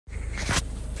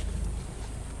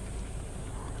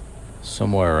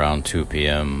Somewhere around 2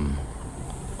 p.m.,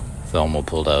 Thelma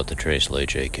pulled out the Tres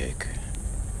Leche cake.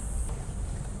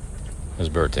 His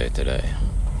birthday today.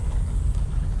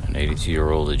 An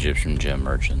 82-year-old Egyptian gem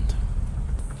merchant.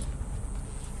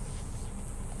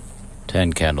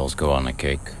 10 candles go on the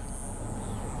cake.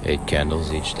 8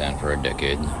 candles each stand for a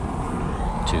decade.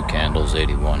 2 candles,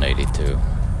 81, 82.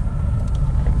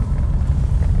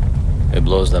 It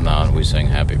blows them out, we sing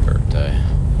happy birthday.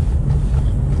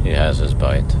 He has his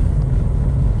bite.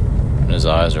 And his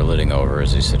eyes are lidding over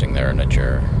as he's sitting there in a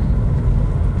chair.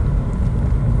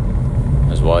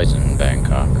 His wife's in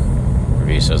Bangkok. Her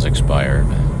visa's expired.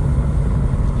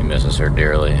 He misses her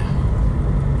dearly.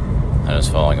 And is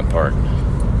falling apart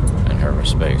in her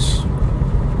space.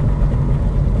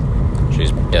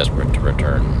 She's desperate to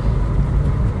return.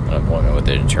 An appointment with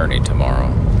the attorney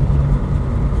tomorrow.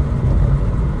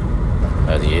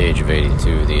 At the age of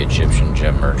 82, the Egyptian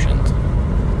gem merchant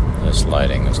is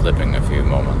sliding and slipping a few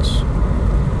moments.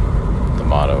 The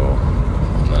motto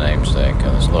and the namesake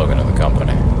and the slogan of the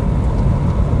company.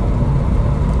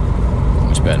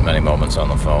 We spent many moments on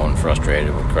the phone,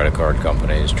 frustrated with credit card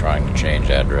companies trying to change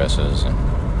addresses and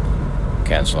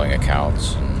canceling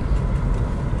accounts, and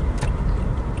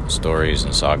stories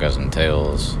and sagas and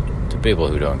tales to people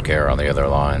who don't care on the other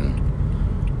line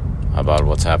about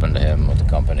what's happened to him with the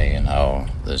company and how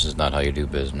this is not how you do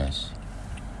business.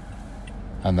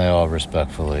 And they all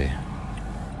respectfully,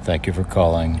 thank you for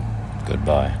calling,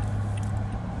 goodbye.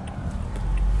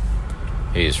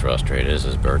 He's frustrated. It's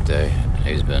his birthday.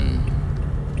 He's been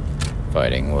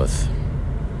fighting with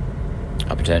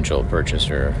a potential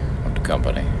purchaser of the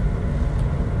company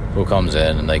who comes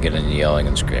in and they get into a yelling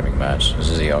and screaming match. This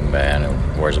is a young man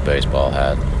who wears a baseball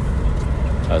hat,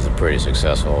 has a pretty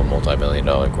successful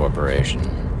multi-million-dollar corporation,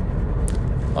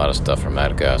 a lot of stuff from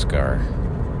Madagascar.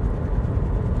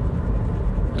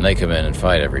 And they come in and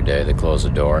fight every day. They close the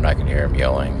door and I can hear him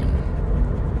yelling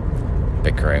and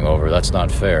bickering over, that's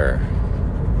not fair.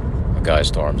 The guy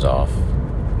storms off.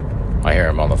 I hear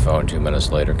him on the phone 2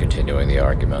 minutes later continuing the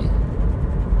argument.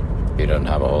 You don't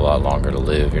have a whole lot longer to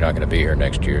live. You're not going to be here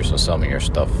next year, so sell me your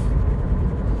stuff.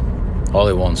 All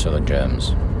he wants are the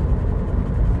gems.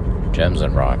 Gems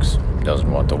and rocks.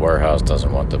 Doesn't want the warehouse,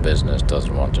 doesn't want the business,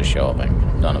 doesn't want the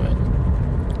shelving. None of it.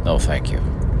 No thank you.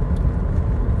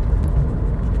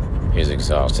 He's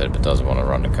exhausted, but doesn't want to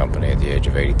run the company at the age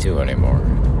of 82 anymore.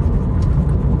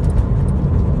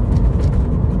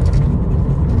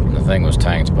 And the thing was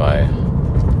tanked by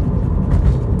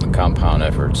the compound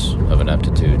efforts of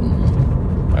ineptitude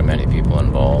by many people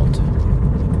involved.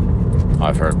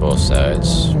 I've heard both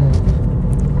sides.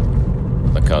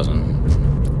 The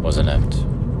cousin was inept,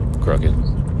 crooked,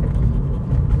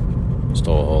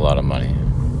 stole a whole lot of money.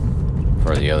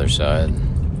 For the other side,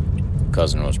 the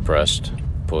cousin was pressed,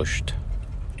 pushed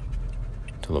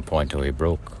to the point till he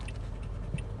broke.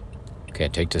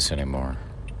 Can't take this anymore.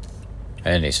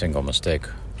 Any single mistake,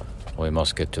 we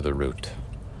must get to the root.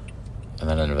 And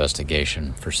then an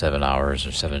investigation for 7 hours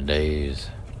or 7 days,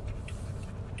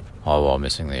 all while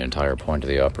missing the entire point of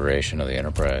the operation of the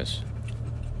enterprise.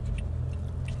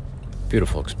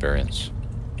 Beautiful experience.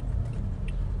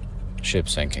 Ship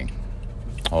sinking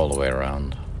all the way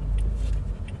around.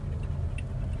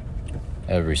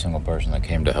 Every single person that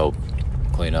came to help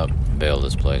clean up, bailed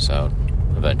this place out.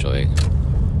 Eventually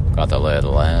got the lay of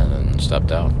the land and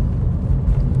stepped out.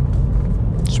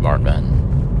 Smart men.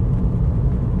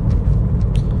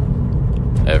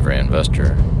 Every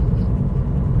investor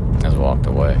has walked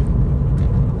away.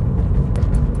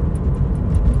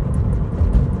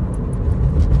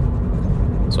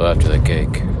 So after the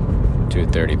cake,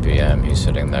 2:30 p.m., he's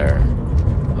sitting there,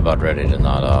 about ready to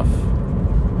nod off.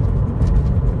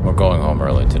 We're going home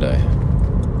early today.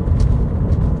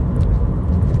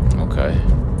 Okay.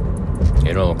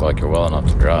 You don't look like you're well enough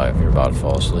to drive. You're about to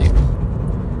fall asleep.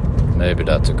 Maybe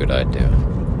that's a good idea.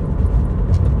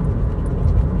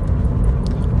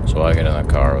 So I get in the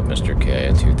car with Mr. K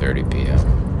at 2:30 p.m.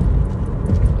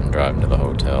 and drive him to the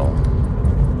hotel.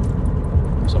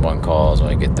 Someone calls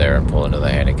when we get there and pull into the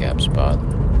handicap spot.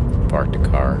 Park the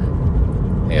car.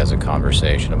 He has a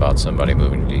conversation about somebody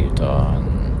moving to Utah, and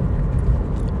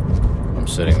I'm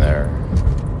sitting there,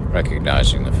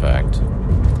 recognizing the fact,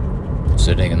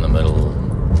 sitting in the middle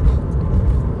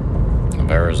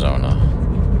of Arizona,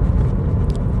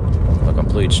 a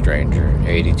complete stranger,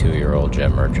 82-year-old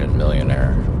gem merchant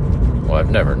millionaire, who I've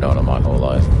never known in my whole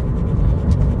life,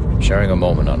 sharing a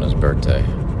moment on his birthday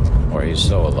where he's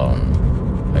so alone,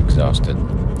 exhausted,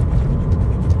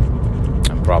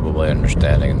 and probably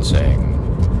understanding and saying,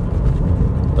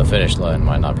 the finish line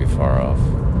might not be far off,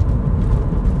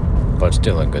 but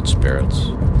still in good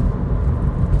spirits.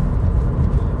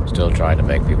 Still trying to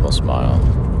make people smile.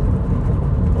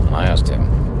 And I asked him,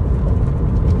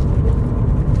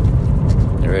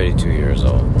 "You're 82 years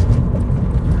old.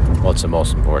 What's the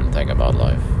most important thing about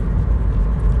life?"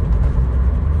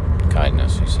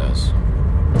 "Kindness," he says.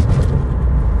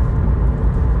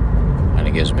 And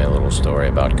he gives me a little story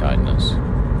about kindness.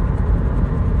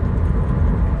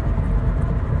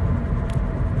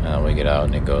 And then we get out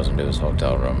and he goes into his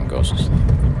hotel room and goes to sleep.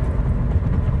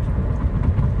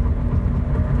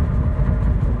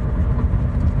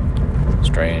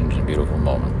 Strange and beautiful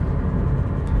moment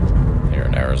here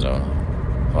in Arizona,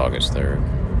 August 3rd,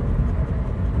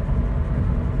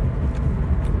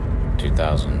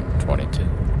 2022.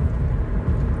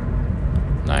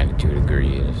 92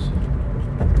 degrees,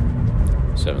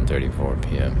 7:34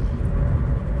 p.m.